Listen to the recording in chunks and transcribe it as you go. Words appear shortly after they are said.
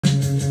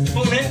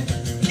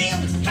Neil,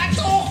 back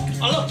door!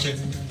 I locked it.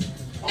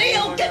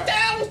 Neil, get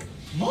down!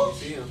 What?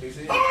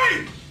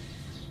 Oi!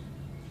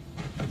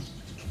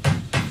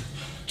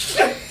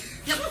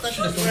 Yep, that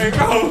should have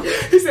fooled him.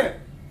 He said.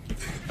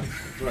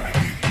 Right.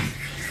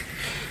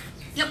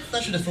 Yep,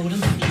 that should have fooled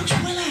him. He looks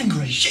well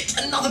angry. Shit,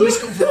 another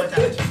missed call from my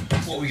dad.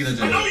 What are we gonna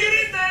do? I know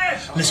you're in there!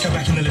 Let's go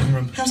back in the living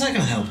room. How's that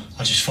gonna help?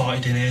 I just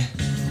farted in here.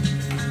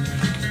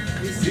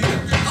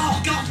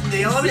 Oh, God,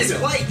 Neil, I mean, it's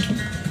Blake.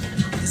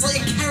 It's like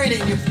you're carrying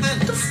it in your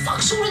pants. The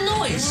fuck's all the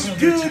noise?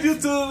 Good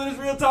YouTube, it's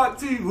Real Talk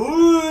TV.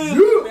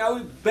 Now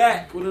we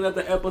back with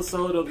another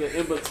episode of the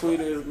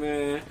Inbetweeners,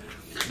 man.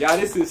 Y'all,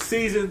 this is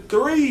season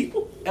 3,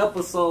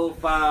 episode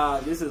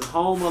 5. This is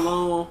Home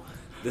Alone.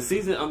 The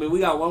season, I mean, we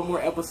got one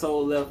more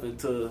episode left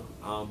until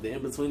the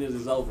Inbetweeners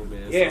is over,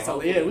 man. Yeah,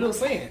 so yeah, we were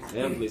saying.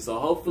 Definitely. So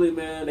hopefully,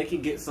 man, they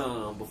can get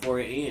some before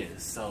it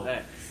ends. So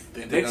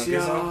next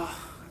year,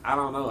 I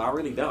don't know. I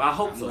really don't. I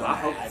hope so. I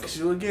hope so. Ask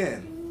you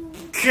again.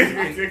 You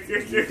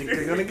think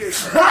they're gonna get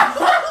some?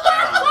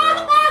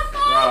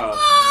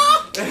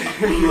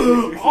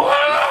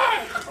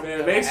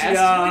 Man, make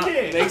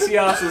sure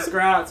y'all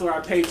subscribe to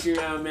our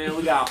Patreon, man.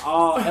 We got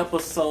all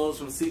episodes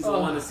from season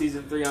 1 to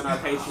season 3 on our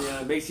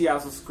Patreon. Make sure y'all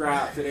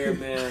subscribe to there,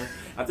 man.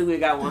 I think we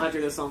got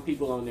 100 or some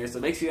people on there, so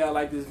make sure y'all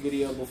like this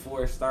video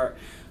before it start.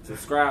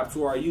 Subscribe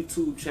to our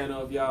YouTube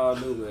channel if y'all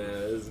new,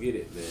 man. Let's get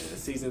it, man.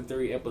 Season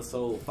 3,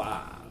 episode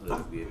 5.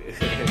 Let's get it.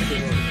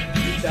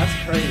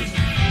 That's crazy.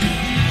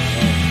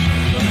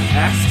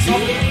 Ask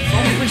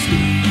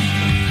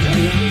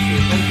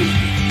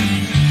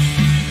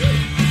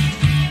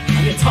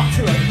I get talked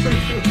to like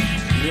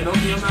you know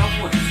me, I'm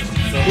out once.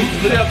 So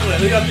who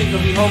y'all think will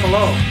be home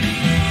alone?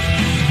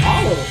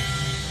 All of them.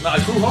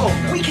 Like who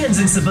home? No. Weekends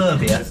in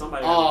suburbia.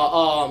 Somebody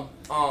will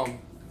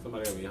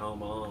be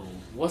home alone.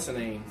 What's the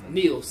name?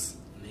 Niels.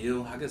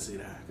 Neil, I can see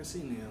that. I can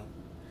see Neil.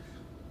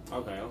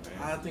 Okay.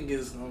 I think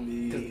it's gonna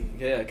be.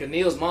 Yeah, cause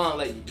Neil's mom,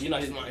 like you know,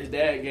 his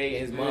dad gay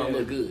and his mom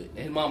look good, and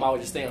his mom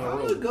always just stay in her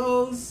room.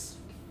 Goes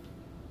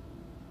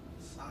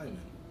Simon.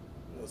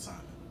 What's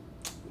Simon?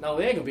 No,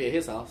 they ain't gonna be at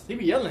his house. He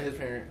be yelling at his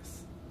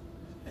parents.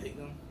 There you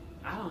go.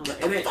 I don't know.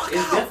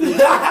 It's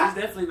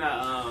definitely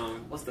not.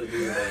 What's the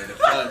dude?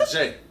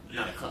 Jay.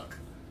 Not a cuck.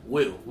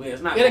 Will.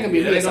 It's not. It ain't gonna be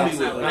It's Will.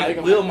 gonna be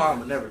Will.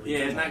 Mama never. Yeah,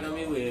 it's not gonna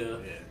be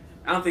Will. Yeah.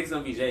 I don't think it's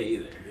gonna be Jay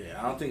either. Yeah,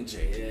 I don't think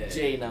Jay. Yeah.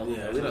 Jay, no.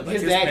 Yeah, we don't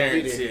His like dad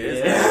parents. gonna be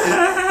there.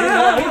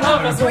 Yeah. He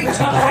love us.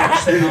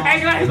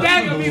 Ain't like his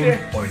dad gonna be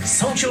there. Or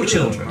insult your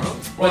children.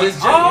 But it's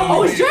Jay.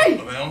 Oh, it's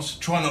Jay.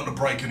 Try not to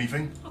break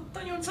anything.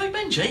 Don't you want to take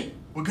Benji?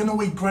 We're going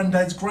to eat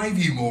Grandad's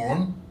gravy, you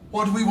moron.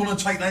 Why do we want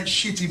to take that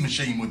shitty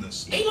machine with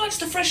us? He likes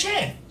the fresh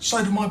air.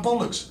 So do my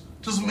bollocks.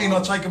 Doesn't mean I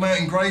take them out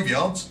in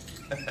graveyards.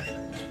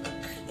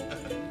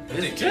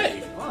 It's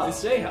Jay. Wow.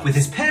 It's Jay house. With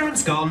his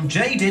parents gone,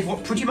 Jay did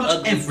what pretty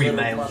much every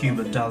male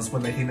human does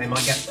when they think they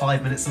might get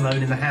 5 minutes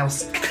alone in the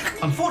house.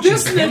 Unfortunately,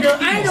 This nigga,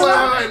 I ain't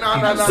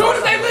gonna No. Soon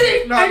as they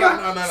leave,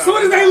 No.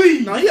 Soon as they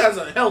leave, No, he has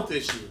a health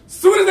issue.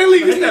 soon as they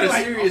leave, He this got a nigga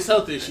like, serious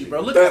health issue,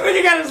 bro. Look this at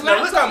nigga got his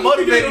laptop. look how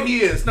motivated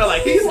he is. No,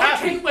 like he's I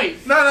happy. can't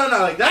wait. No.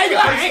 Like that's the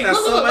person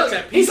that's so much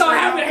at peace. He's so right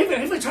happy. now.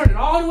 He's gonna turn it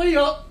all the way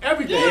up.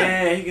 Everything.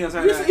 Yeah, he gonna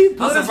turn He that.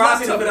 put I'm his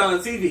surprised he laptop put it on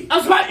the TV.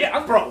 I'm surprised. Yeah,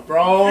 I'm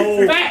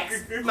bro. Facts.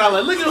 No,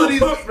 like look at what he's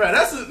bro.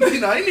 That's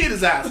he need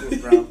his ass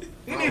whooped, bro.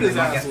 He need his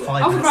ass whooped.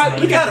 I'm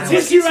surprised. He got a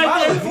tissue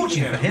right there.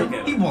 Unfortunately for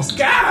him, he wasn't.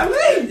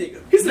 Golly.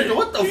 He's like,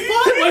 What the He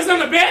was fuck? on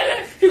the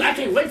bed. He's like, I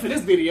can't wait for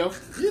this video.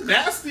 You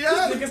nasty This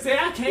ass. nigga said,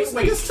 I can't This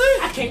wait. nigga's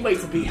sick. I can't wait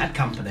to be. He had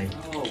company.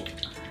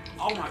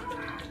 Oh my God.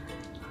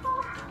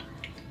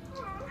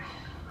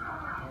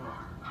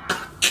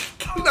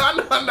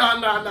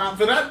 No.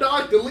 For that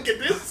dog to look at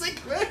this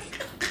sick man.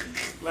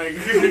 Like,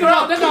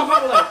 That dog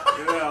probably like,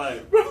 yeah,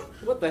 like,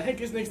 what the heck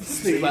is next to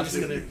this nigga about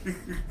to do?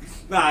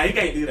 nah, he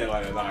can't do that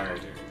while there's dog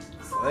right there.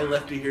 So they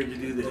left you here to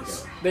do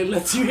this. They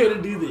let you here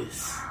to do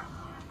this.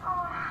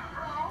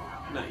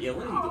 Nah, yeah,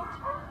 what are you doing?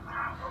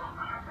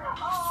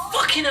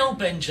 Fucking hell,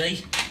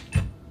 Benji.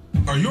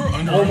 Are you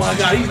under? Oh my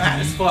god, he mad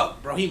as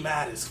fuck, bro. He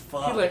mad as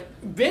fuck. He's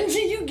like,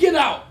 Benji, you get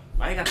out.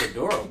 Why you got the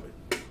door open?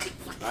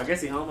 I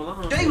guess he home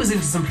alone. Jay was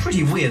into some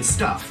pretty weird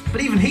stuff,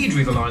 but even he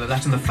drew the line at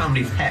letting the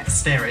family pet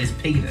stare at his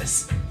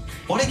penis.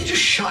 Why didn't you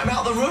just shut him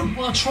out of the room?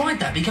 Well, I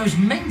tried that, but he goes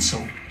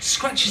mental.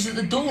 Scratches at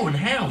the door and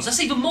howls. That's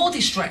even more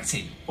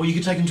distracting. Or you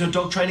could take him to a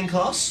dog training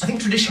class? I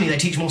think traditionally they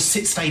teach more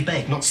sit, stay,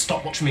 beg, not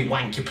stop watching me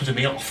wank, you're putting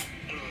me off.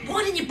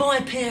 Why didn't you buy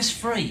a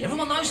PS3?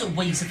 Everyone knows that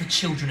Wii's are for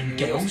children and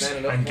girls.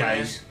 And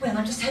gays. Well,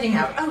 I'm just heading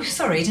out. Oh,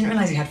 sorry, didn't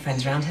realise you had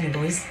friends around. Hello,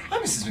 boys. Hi,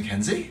 Mrs.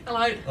 Mackenzie.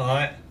 Hello.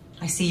 Alright.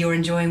 I see you're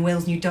enjoying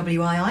Will's new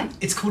WII.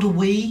 It's called a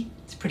Wii.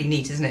 It's pretty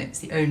neat, isn't it? It's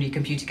the only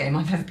computer game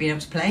I've ever been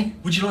able to play.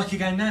 Would you like a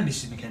game now,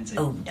 Mrs. Mackenzie?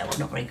 Oh, no, I'm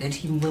not very good.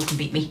 Even Will can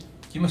beat me.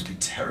 You must be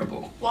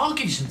terrible. Well, I'll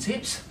give you some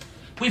tips.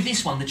 With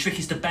this one, the trick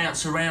is to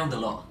bounce around a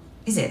lot.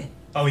 Is it?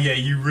 Oh yeah,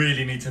 you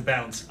really need to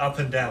bounce up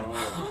and down.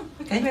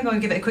 Okay, maybe I'll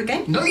give it a quick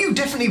game. No, you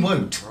definitely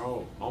won't.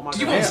 Bro, oh my Do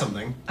you God. want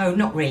something? Oh,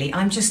 not really.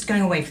 I'm just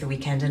going away for the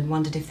weekend and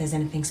wondered if there's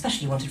anything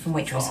special you wanted from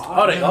Waitrose.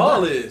 Oh, they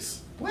all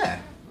is.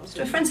 Where? Just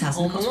to a friend's house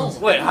in the Cotswolds.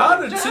 Wait, how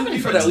did two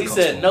people that we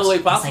said no way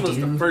possible is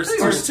the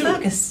first two?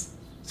 Fergus.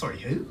 Sorry,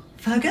 who?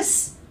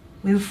 Fergus.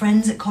 We were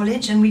friends at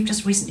college and we've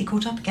just recently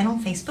caught up again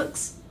on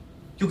Facebooks.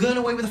 You're going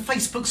away with a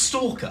Facebook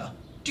stalker?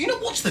 Do you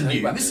not watch the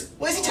news?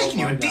 Where's he taking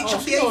you? A ditch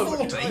off the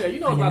A40? Oh, yeah, you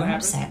know I know about I'm it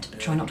upset, but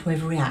try not to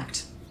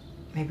overreact.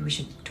 Maybe we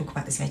should talk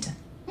about this later.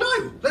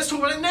 No, let's talk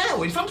about it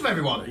now, in front of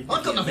everyone.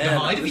 I've got nothing to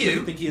hide of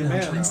you. No,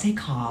 try and stay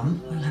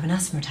calm. We'll have an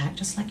asthma attack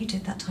just like you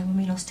did that time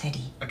when we lost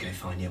Teddy. Okay,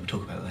 fine, yeah, we'll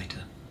talk about it later.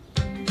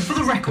 For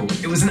the record,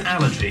 it was an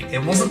allergy.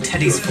 It wasn't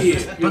Teddy's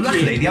fault. But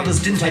luckily, the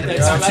others didn't take the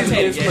piss for too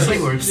long because they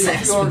were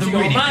obsessed with the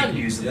really big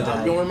news of the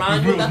day. You'll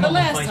remind me about the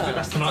last time.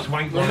 That's tonight's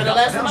wank. Remember the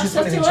last time I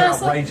shut your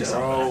ass up? As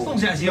long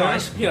as that's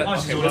yours.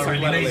 Okay, we'll talk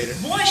about it later.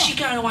 Why is she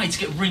going away to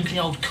get wrinkly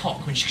old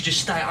cock when she could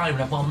just stay at home and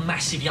have one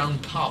massive young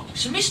pup?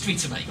 It's a mystery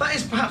to me. That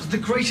is perhaps the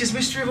greatest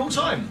mystery of all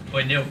time.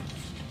 Wait, Neil.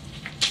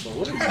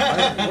 What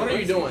are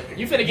you doing?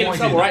 You finna get in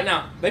trouble right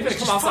now. They finna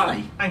come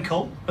outside. And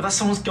Cole, but that's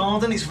someone's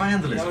garden, it's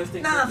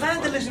vandalism. Nah,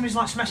 vandalism is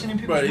like smashing in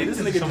people's windows.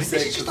 This nigga or just something.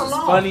 said It's just it's a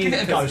laugh. funny Give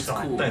it a go, because it's Si.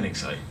 cool. Don't think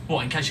so.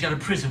 What, in case you go to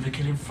prison for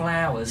killing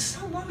flowers?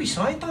 Don't worry, Si.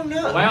 Don't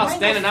know. Why y'all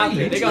standing out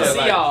there? They gonna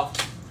see y'all.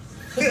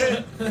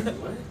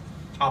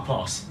 I'll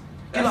pass.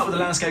 Good luck with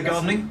the landscape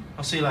gardening.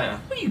 I'll see you later.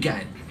 Where are you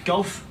going?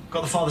 Golf.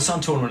 Got the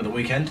father-son tournament at the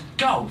weekend.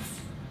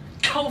 Golf.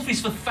 Golf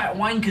is for fat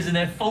wankers in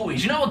their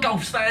 40s. You know what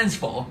golf stands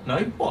for? No?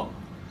 What?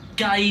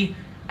 Gay,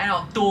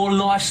 outdoor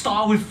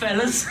lifestyle with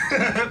fellas.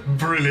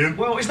 Brilliant.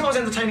 Well, it's not as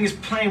entertaining as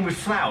playing with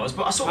flowers,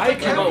 but I sort of I don't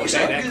care come what up you with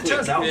say that because it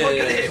turns quick. out Yeah, we're good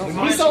yeah. at it. We He's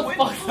might so as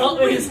well win. fucked up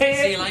with his See you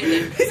head.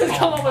 later. He just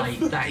come up Oh,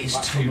 with. mate, that is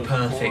too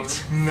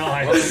perfect.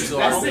 Nice.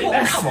 That's it. Oh,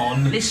 That's come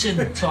on.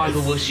 Listen, Tiger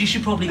Woods, you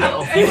should probably get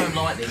off. You don't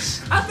like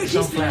this. I think he's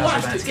still Sunflowers are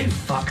watched about it. to get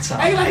fucked up.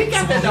 Hey, like, he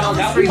got that dog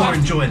The out. three He were watched it.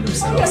 enjoying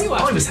themselves. Yeah, he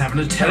watched I was having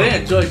a They terrible.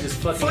 enjoyed this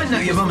fucking. Finding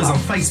out your mum is on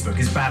Facebook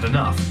is bad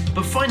enough,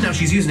 but finding out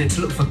she's using it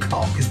to look for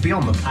cock is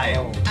beyond the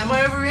pale. Am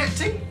I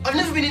overreacting? I've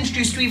never been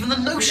introduced to even the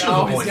notion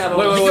Oh, of a he's got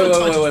boyfriend. a- I think I'm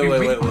entitled to be wait,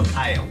 reasonably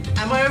pale.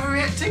 Am I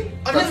overreacting?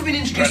 I've never been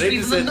introduced to they even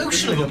just the said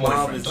notion this of a nigga mom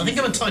boyfriend. is I think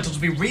I'm entitled to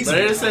be But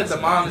reasonable. they just said the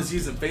mom is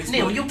using Facebook.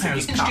 Neil, your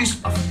parents to get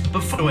introduced cock.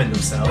 but following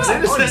themselves. They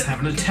I'm just just said-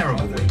 having a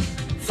terrible week.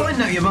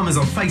 Finding out your mum is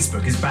on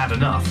Facebook is bad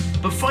enough,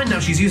 but finding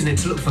out she's using it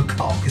to look for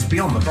cock is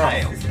beyond the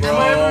pale. Am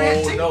I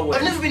overreacting? no way.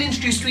 I've never been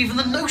introduced to even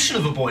the notion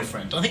of a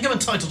boyfriend. I think I'm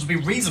entitled to be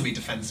reasonably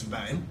defensive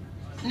about him.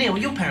 Neil,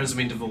 your parents have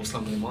been divorced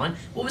longer than mine.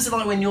 What was it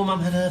like when your mum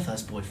had her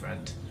first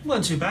boyfriend?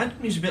 Weren't too bad.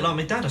 He was a bit like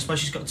my dad. I suppose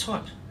she's got a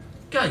type.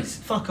 Guys,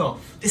 fuck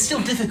off. It's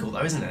still difficult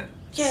though, isn't it?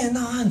 Yeah,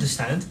 no, I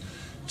understand.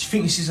 Do you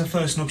think this is the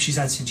first knob she's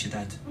had since your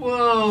dad?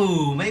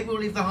 Whoa, maybe we'll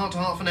leave the heart to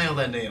heart for now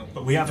then, Neil.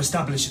 But we have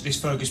established that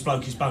this Fergus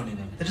bloke is boning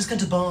him. They're just going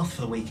to Bath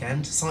for the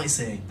weekend,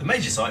 sightseeing. The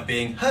major sight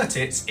being her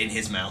tits in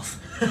his mouth.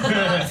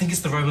 I think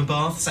it's the Roman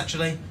baths,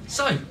 actually.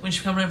 So, when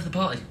should we come round for the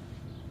party?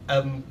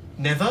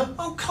 Never?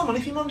 Oh, come on,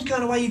 if your mum's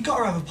going away, you've got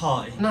to have a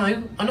party. No,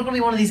 I'm not going to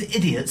be one of these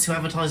idiots who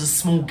advertise a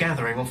small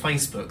gathering on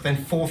Facebook, then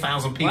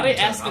 4,000 people Why they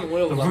turn asking up,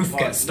 Will the about roof the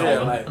gets party? stolen,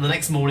 Yeah, like- and the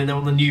next morning they're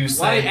on the news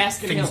Why they saying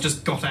asking things him?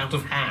 just got out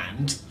of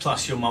hand.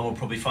 Plus, your mum will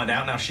probably find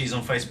out now she's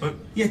on Facebook.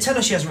 Yeah, tell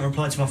her she hasn't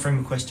replied to my friend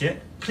request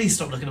yet. Please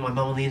stop looking at my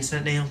mum on the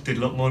internet, Neil. Did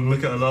a lot more than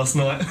look at her last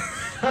night.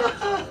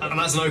 And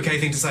that's an okay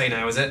thing to say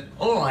now, is it?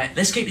 Alright,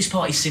 let's keep this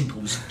party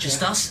simple.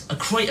 Just us, a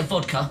crate of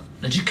vodka,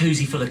 and a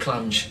jacuzzi full of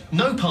clunge.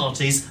 No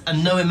parties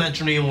and no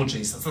imaginary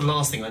orgies. That's the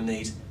last thing I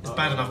need. It's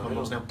bad enough my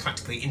mum's now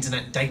practically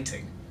internet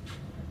dating.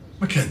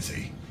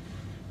 Mackenzie,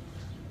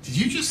 did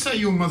you just say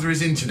your mother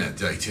is internet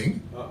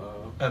dating?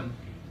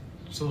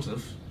 Sort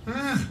of.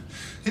 Ah,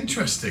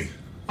 interesting.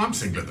 I'm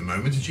single at the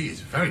moment and she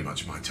is very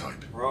much my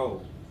type.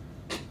 Bro.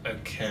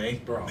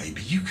 Okay.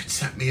 Maybe you could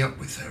set me up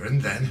with her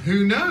and then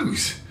who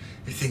knows?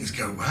 If things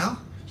go well,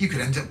 you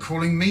could end up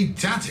calling me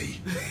Daddy.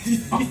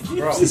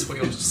 Bro, is this what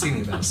you're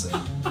singing about, sir?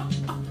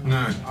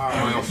 No,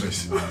 my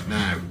office.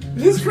 Now.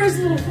 This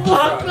principal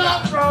fucked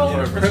up,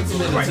 bro.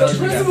 Principal Right. The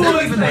principal Not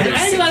was even there.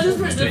 I ain't like this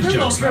principal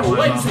jokes about was my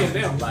wait mum. till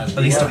them. Like, At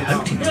least I'm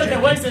hoping he to. was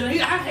there wait till them.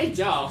 I hate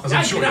y'all. As Y'all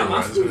I'm sure get you're out my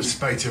aware, there's been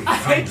school. a spate of I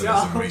hate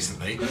vandalism y'all.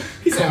 recently,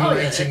 He said,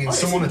 culminating in oh,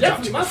 someone it's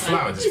adapting a definitely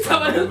flower my display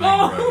fault. on the He's main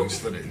coming road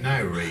so that it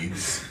now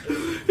reads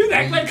He's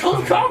acting like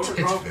Cold Culture,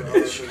 Pit bro.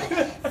 Village.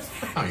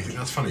 Oh, you think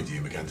that's funny, do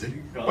you, Mackenzie?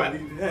 Well,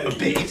 a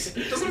bit.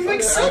 Doesn't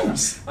make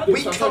sense.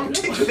 We come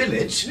Tit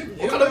Village.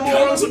 What kind of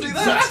morons would do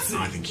that?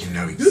 I think you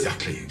know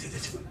exactly who did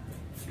it.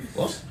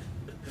 What?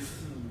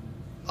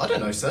 I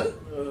don't know, sir.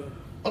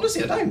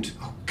 Honestly, I don't.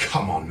 Oh,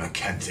 come on,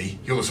 Mackenzie.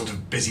 You're the sort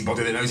of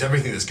busybody that knows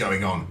everything that's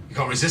going on. You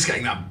can't resist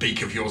getting that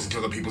beak of yours into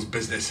other people's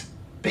business.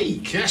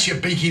 Beak? Yes, your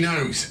beaky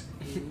nose.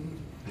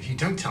 If you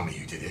don't tell me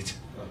who did it,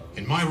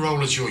 in my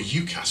role as your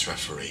UCAS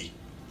referee,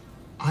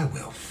 I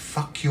will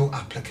fuck your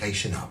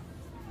application up.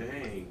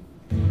 Dang.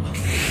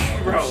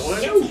 Bro,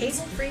 what?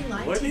 Hazel-free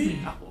light. What?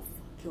 I will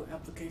fuck your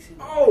application.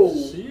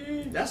 Oh,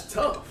 that's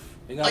tough.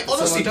 I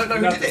honestly don't know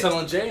who did it. Tell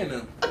on Jay and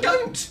them. I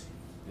don't.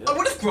 I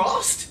would have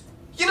grasped.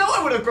 You know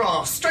I would have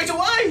grasped straight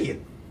away.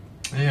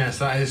 Yes,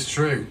 that is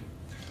true.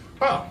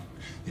 Well,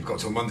 you've got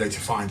till Monday to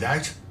find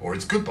out, or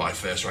it's goodbye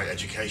first-rate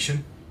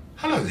education.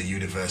 Hello, the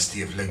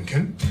University of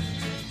Lincoln.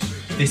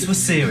 This was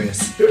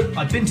serious.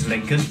 I'd been to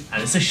Lincoln,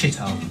 and it's a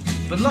shithole.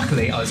 But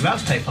luckily, I was about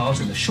to take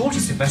part in the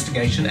shortest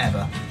investigation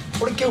ever.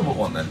 What did Gilbert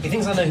want then? He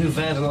thinks I know who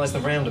vandalised the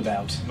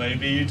roundabout.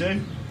 Maybe you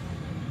do.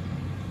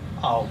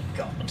 Oh,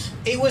 God.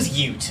 It was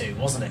you two,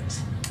 wasn't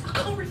it? I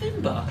can't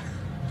remember.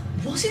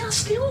 Was it us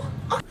still?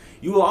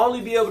 You will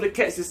only be able to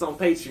catch this on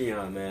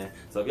Patreon, man.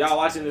 So if y'all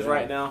watching this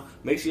right now,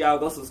 make sure y'all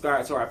go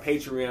subscribe to our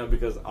Patreon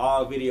because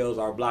all videos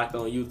are blocked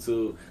on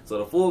YouTube. So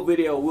the full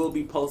video will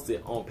be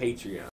posted on Patreon.